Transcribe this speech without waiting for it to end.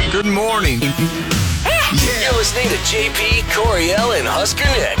Good morning. You're listening to JP, Coriel, and Husker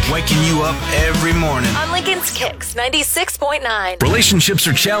Nick. Waking you up every morning. On Lincoln's Kicks 96.9. Relationships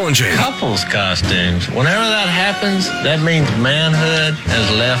are challenging. Couples costumes. Whenever that happens, that means manhood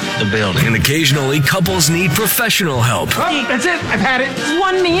has left the building. And occasionally, couples need professional help. Oh, that's it. I've had it.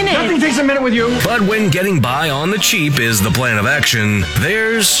 1 minute. Nothing takes a minute with you. But when getting by on the cheap is the plan of action,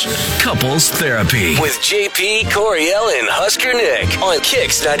 there's couples therapy. With JP, Coriel, and Husker Nick on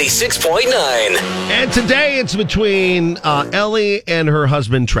Kicks 96.9. And today it's between Ellie and her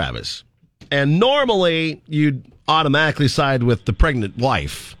husband, Travis. And normally you'd automatically side with the pregnant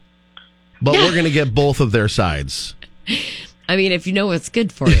wife. But we're going to get both of their sides. I mean, if you know what's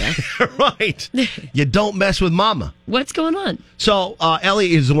good for you. Right. You don't mess with mama. What's going on? So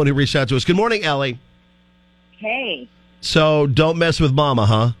Ellie is the one who reached out to us. Good morning, Ellie. Hey. So don't mess with mama,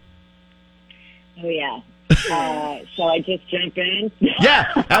 huh? Oh, yeah. Shall I just jump in?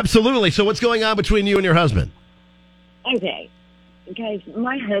 Yeah, absolutely. So what's going on between you and your husband? Okay. Guys,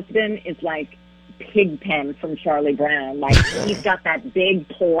 my husband is like Pigpen from Charlie Brown. Like, he's got that big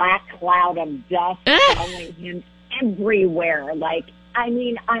black cloud of dust following him everywhere. Like, I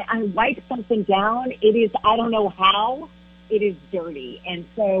mean, I wipe something down. It is, I don't know how, it is dirty. And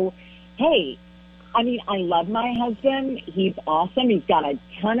so, hey, I mean, I love my husband. He's awesome. He's got a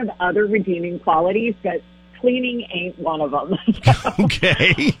ton of other redeeming qualities, but cleaning ain't one of them.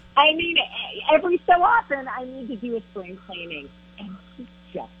 Okay. I mean, every so often I need to do a spring cleaning, and he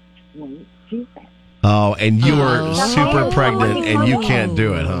just won't do that. Oh, and you are super Oh. pregnant, and you can't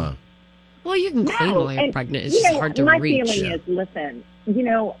do it, huh? Well, you can clean while you're and, pregnant. It's you just know, hard to my reach. feeling is, listen, you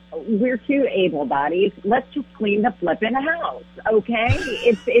know, we're two able bodies. Let's just clean the flipping house, okay?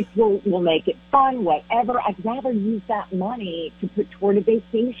 We'll make it fun, whatever. I'd rather use that money to put toward a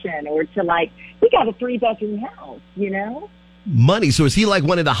vacation or to, like, we got a 3-bedroom house, you know? Money. So is he like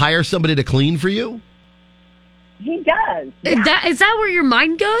wanting to hire somebody to clean for you? He does. Is that where your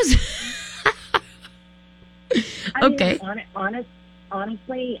mind goes? Okay.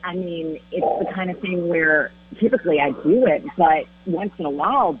 Honestly, I mean, it's the kind of thing where typically I do it, but once in a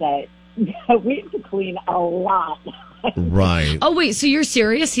while, but we have to clean a lot. Right. Oh, wait, so you're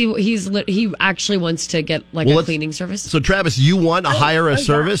serious? He actually wants to get like a cleaning service? So Travis, you want to hire a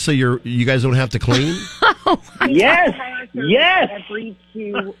service so you guys don't have to clean? Yes. Every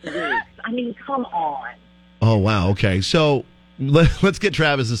 2 weeks. I mean, come on. Oh, wow. Okay. So let's get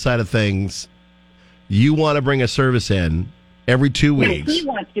Travis's side of things. You want to bring a service in every 2 weeks. He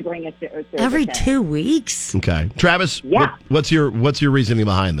wants to bring a service Every in. 2 weeks? Okay. Travis, Yeah. what's your reasoning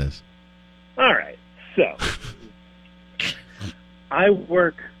behind this? All right. So I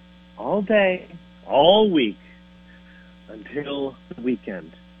work all day, all week until the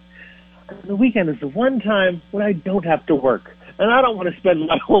weekend. And the weekend is the one time when I don't have to work. And I don't want to spend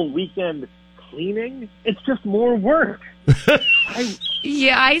my whole weekend cleaning. It's just more work.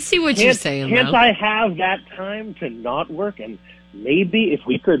 Yeah, I see what you're saying. Can't though. I have that time to not work? And maybe if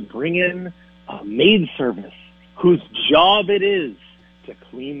we could bring in a maid service whose job it is to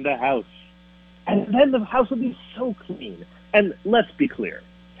clean the house. And then the house would be so clean. And let's be clear.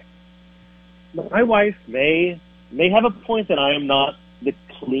 My wife may have a point that I am not the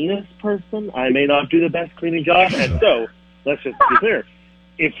cleanest person. I may not do the best cleaning job. And so, let's just be clear.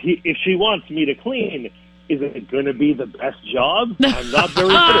 If she wants me to clean, is it going to be the best job? I'm not very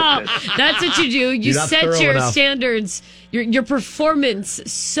good at this. That's what you do. You set your standards, your performance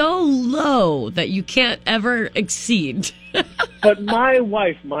so low that you can't ever exceed. But my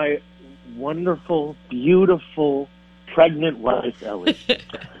wife, my wonderful, beautiful, pregnant wife, Ellie,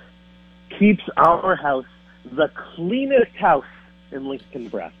 keeps our house the cleanest house in Lincoln,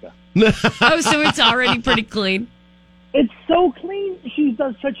 Nebraska. Oh, so it's already pretty clean. It's so clean. She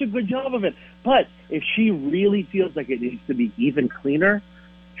does such a good job of it. But if she really feels like it needs to be even cleaner,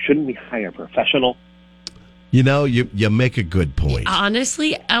 shouldn't we hire a professional? You know, you make a good point.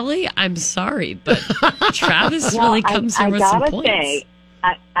 Honestly, Ellie, I'm sorry, but Travis really comes here with some points.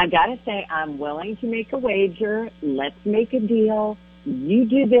 I gotta say, I'm willing to make a wager. Let's make a deal. You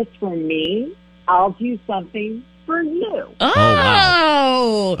do this for me, I'll do something for you. Oh,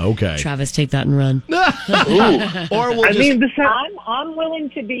 wow. Okay. Travis, take that and run. Or we'll I'm willing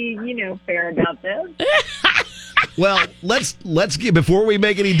to be, fair about this. Well, let's get, before we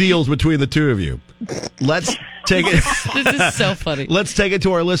make any deals between the two of you, let's take it. This is so funny. Let's take it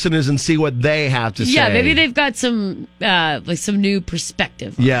to our listeners and see what they have to say. Yeah, maybe they've got some new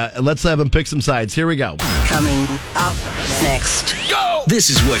perspective. Yeah, let's have them pick some sides. Here we go. Coming up next. Go! This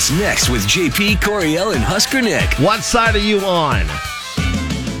is What's Next with JP, Coriel, and Husker Nick. What side are you on?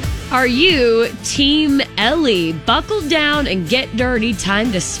 Are you Team Ellie, buckle down and get dirty.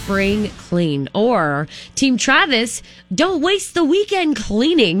 Time to spring clean. Or Team Travis, don't waste the weekend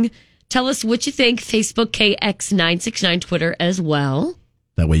cleaning. Tell us what you think. Facebook KX969, Twitter as well.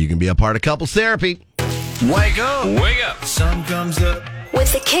 That way you can be a part of couples therapy. Wake up. Wake up. Sun comes up.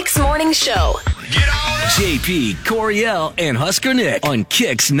 With the Kicks Morning Show. Get on up. JP, Coriel, and Husker Nick on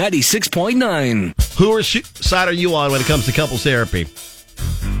Kicks 96.9. Who side are you on when it comes to couples therapy?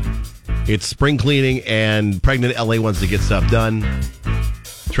 It's spring cleaning, and pregnant Ellie wants to get stuff done.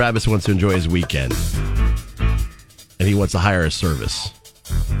 Travis wants to enjoy his weekend, and he wants to hire a service.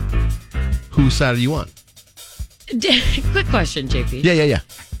 Whose side are you on? Quick question, JP. Yeah.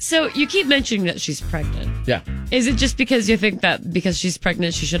 So you keep mentioning that she's pregnant. Yeah. Is it just because you think that because she's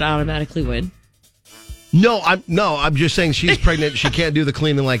pregnant, she should automatically win? No, I'm just saying she's pregnant. She can't do the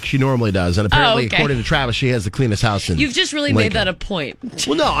cleaning like she normally does, and apparently, according to Travis, she has the cleanest house in. You've just really made that a point.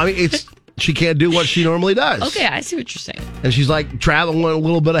 Well, no, I mean she can't do what she normally does. Okay, I see what you're saying. And she's like, Travis wanted a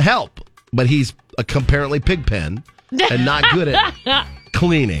little bit of help, but he's apparently Pigpen and not good at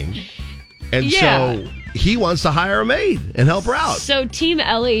cleaning, and so he wants to hire a maid and help her out. So Team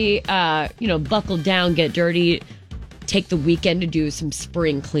Ellie, buckle down, get dirty, take the weekend to do some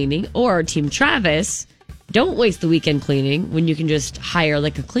spring cleaning. Or Team Travis, don't waste the weekend cleaning when you can just hire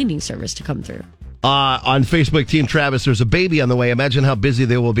like a cleaning service to come through. On Facebook, Team Travis, there's a baby on the way. Imagine how busy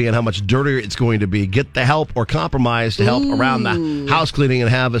they will be and how much dirtier it's going to be. Get the help or compromise to help around the house cleaning and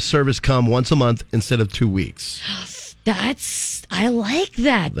have a service come once a month instead of 2 weeks. I like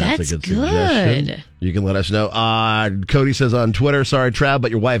that. That's a good suggestion. You can let us know. Cody says on Twitter, sorry, Trav,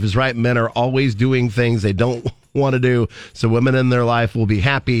 but your wife is right. Men are always doing things they don't want to do, so women in their life will be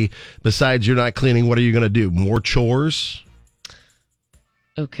happy. Besides, you're not cleaning. What are you going to do? More chores?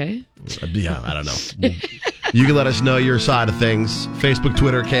 Okay. Yeah, I don't know. You can let us know your side of things. Facebook,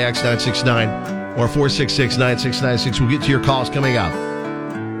 Twitter, KX969 or 466-9696. We'll get to your calls coming up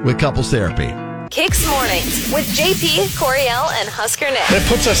with Couples Therapy. Kicks Mornings with JP, Coriel, and Husker Nick. That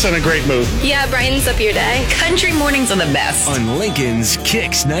puts us in a great mood. Yeah, brightens up your day. Country mornings are the best. On Lincoln's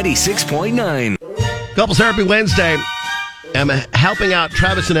Kicks 96.9. Couples Therapy Wednesday. I'm helping out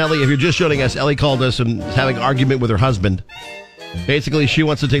Travis and Ellie. If you're just joining us, Ellie called us and is having an argument with her husband. Basically, she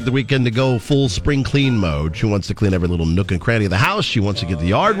wants to take the weekend to go full spring clean mode. She wants to clean every little nook and cranny of the house. She wants to get the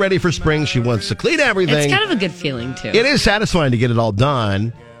yard ready for spring. She wants to clean everything. It's kind of a good feeling, too. It is satisfying to get it all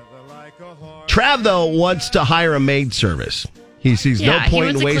done. Trav, though, wants to hire a maid service. He sees no point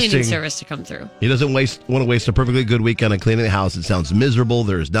in wasting. He wants a cleaning service to come through. He doesn't want to waste a perfectly good weekend on cleaning the house. It sounds miserable.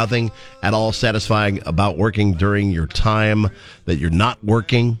 There is nothing at all satisfying about working during your time that you're not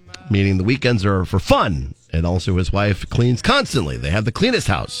working, meaning the weekends are for fun. And also his wife cleans constantly. They have the cleanest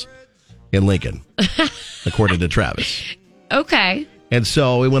house in Lincoln, according to Travis. Okay. And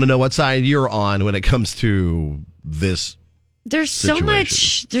so we want to know what side you're on when it comes to this There's so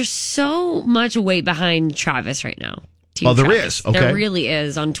much weight behind Travis right now. There is. Okay. There really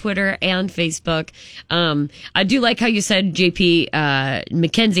is on Twitter and Facebook. I do like how you said, JP,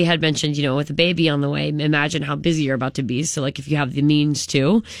 Mackenzie had mentioned, with a baby on the way, imagine how busy you're about to be. So like if you have the means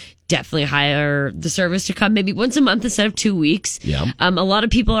to, definitely hire the service to come maybe once a month instead of 2 weeks. Yeah. A lot of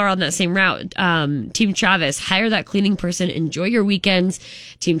people are on that same route. Team Travis, hire that cleaning person. Enjoy your weekends.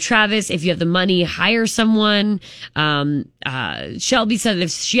 Team Travis, if you have the money, hire someone. Shelby said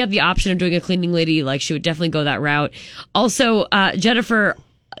if she had the option of doing a cleaning lady, like she would definitely go that route. Also, Jennifer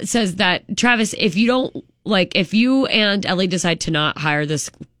says that Travis, if you and Ellie decide to not hire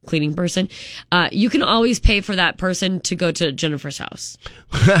this cleaning person, you can always pay for that person to go to Jennifer's house.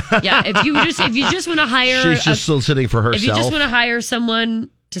 Yeah, if you just want to hire, she's just still sitting for herself. If you just want to hire someone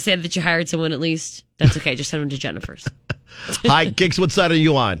to say that you hired someone, at least that's okay. Just send them to Jennifer's. Hi, Kicks. What side are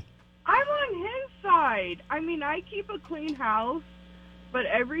you on? I'm on his side. I mean, I keep a clean house, but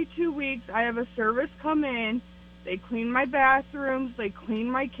every 2 weeks I have a service come in. They clean my bathrooms, they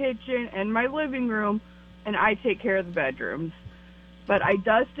clean my kitchen and my living room, and I take care of the bedrooms. But I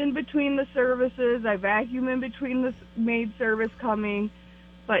dust in between the services, I vacuum in between the maid service coming.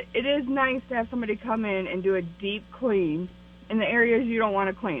 But it is nice to have somebody come in and do a deep clean in the areas you don't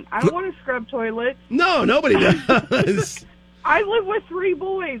want to clean. I don't want to scrub toilets. No, nobody does. I live with 3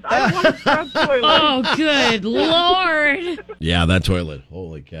 boys. I don't want to scrub toilets. Oh, good Lord. Yeah, that toilet.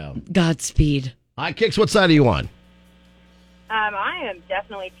 Holy cow. Godspeed. Hi, Kicks. What side are you on? I am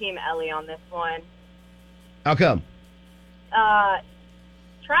definitely Team Ellie on this one. How come?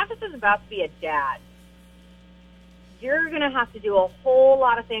 Travis is about to be a dad. You're going to have to do a whole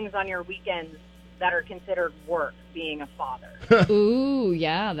lot of things on your weekends that are considered work, being a father. Ooh,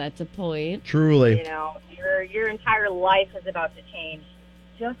 yeah, that's a point. Truly. Your entire life is about to change.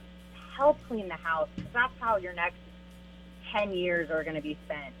 Just help clean the house, because that's how your next 10 years are going to be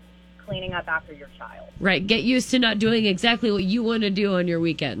spent, cleaning up after your child. Right. Get used to not doing exactly what you want to do on your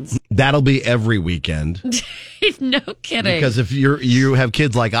weekends. That'll be every weekend. No kidding. Because if you have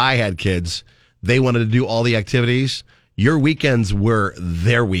kids like I had kids, they wanted to do all the activities. Your weekends were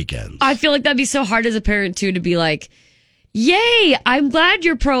their weekends. I feel like that'd be so hard as a parent, too, to be like, yay, I'm glad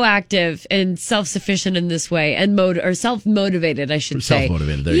you're proactive and self-sufficient in this way, and self-motivated, I should say.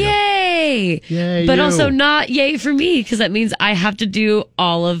 Self-motivated, there you go. Yay! Yay, but you. Also not yay for me, because that means I have to do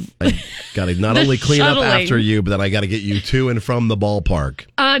all of Got to not the only clean shuttling. up after you, but then I got to get you to and from the ballpark.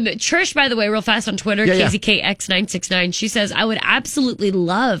 Trish, by the way, real fast on Twitter, Yeah. KZKX969, she says, I would absolutely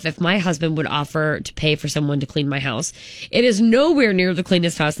love if my husband would offer to pay for someone to clean my house. It is nowhere near the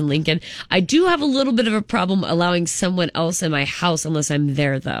cleanest house in Lincoln. I do have a little bit of a problem allowing someone else in my house unless I'm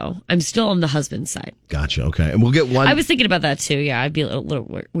there, though. I'm still on the husband's side. Gotcha. Okay. And we'll get one. I was thinking about that, too. Yeah, I'd be a little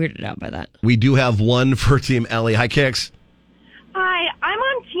weirded out by that. We do have one for Team Ellie. Hi, Kix. Hi, I'm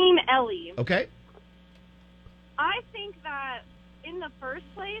on Team Ellie. Okay. I think that in the first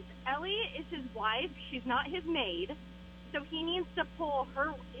place, Ellie is his wife. She's not his maid. So he needs to pull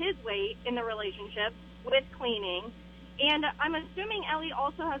his weight in the relationship with cleaning. And I'm assuming Ellie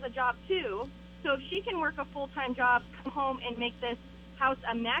also has a job, too. So if she can work a full-time job, come home, and make this house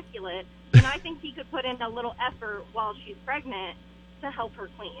immaculate, then I think he could put in a little effort while she's pregnant to help her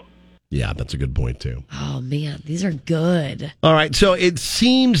clean. Yeah, that's a good point, too. Oh, man, these are good. All right. So it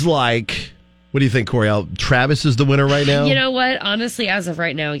seems like, what do you think, Coriel? Travis is the winner right now? You know what? Honestly, as of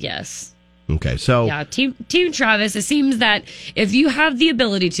right now, yes. Okay, so. Yeah, Team Travis, it seems that if you have the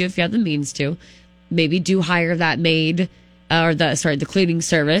ability to, if you have the means to, maybe do hire that maid, the cleaning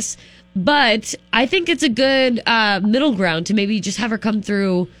service. But I think it's a good middle ground to maybe just have her come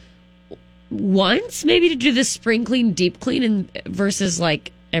through once, maybe to do the spring clean, deep clean, versus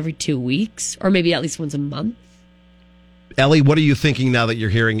like every 2 weeks, or maybe at least once a month. Ellie, what are you thinking now that you're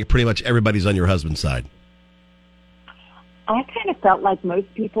hearing pretty much everybody's on your husband's side? I kind of felt like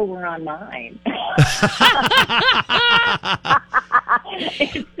most people were on mine.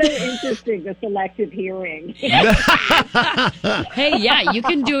 It's so interesting, the selective hearing. Hey, yeah, you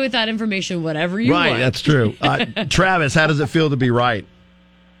can do with that information whatever you want. Right, that's true. Travis, how does it feel to be right?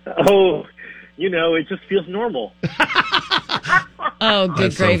 Oh, it just feels normal. Oh,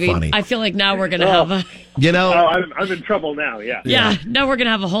 good That's so gravy. funny. I feel like now we're going to have a... I'm in trouble now, yeah. Yeah, now we're going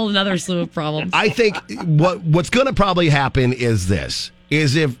to have a whole another slew of problems. I think what's going to probably happen is this.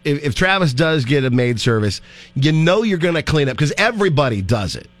 Is if Travis does get a maid service, you're going to clean up, because everybody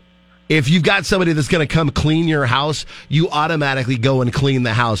does it. If you've got somebody that's going to come clean your house, you automatically go and clean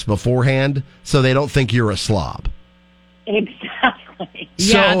the house beforehand so they don't think you're a slob. Exactly.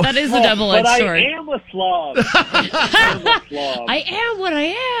 Yeah, that is a double-edged but sword. I am a slob. I am what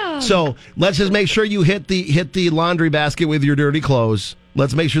I am. So let's just make sure you hit the laundry basket with your dirty clothes.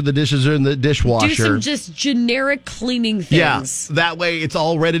 Let's make sure the dishes are in the dishwasher. Do some just generic cleaning things. Yeah, that way it's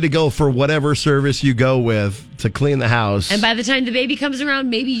all ready to go for whatever service you go with to clean the house. And by the time the baby comes around,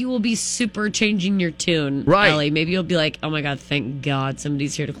 maybe you will be super changing your tune, right? Ellie. Maybe you'll be like, "Oh my god, thank God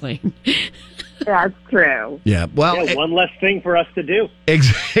somebody's here to clean." That's true. Yeah, well, one less thing for us to do.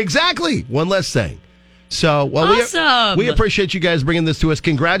 Exactly, one less thing. So, well, awesome. we appreciate you guys bringing this to us.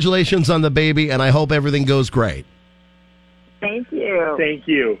 Congratulations on the baby, and I hope everything goes great. Thank you. Thank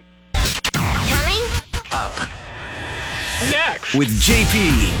you. Coming up next with JP,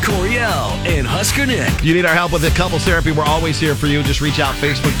 Coriel, and Husker Nick. If you need our help with the couples therapy, we're always here for you. Just reach out,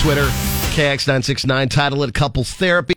 Facebook, Twitter, KX969, title it Couples Therapy.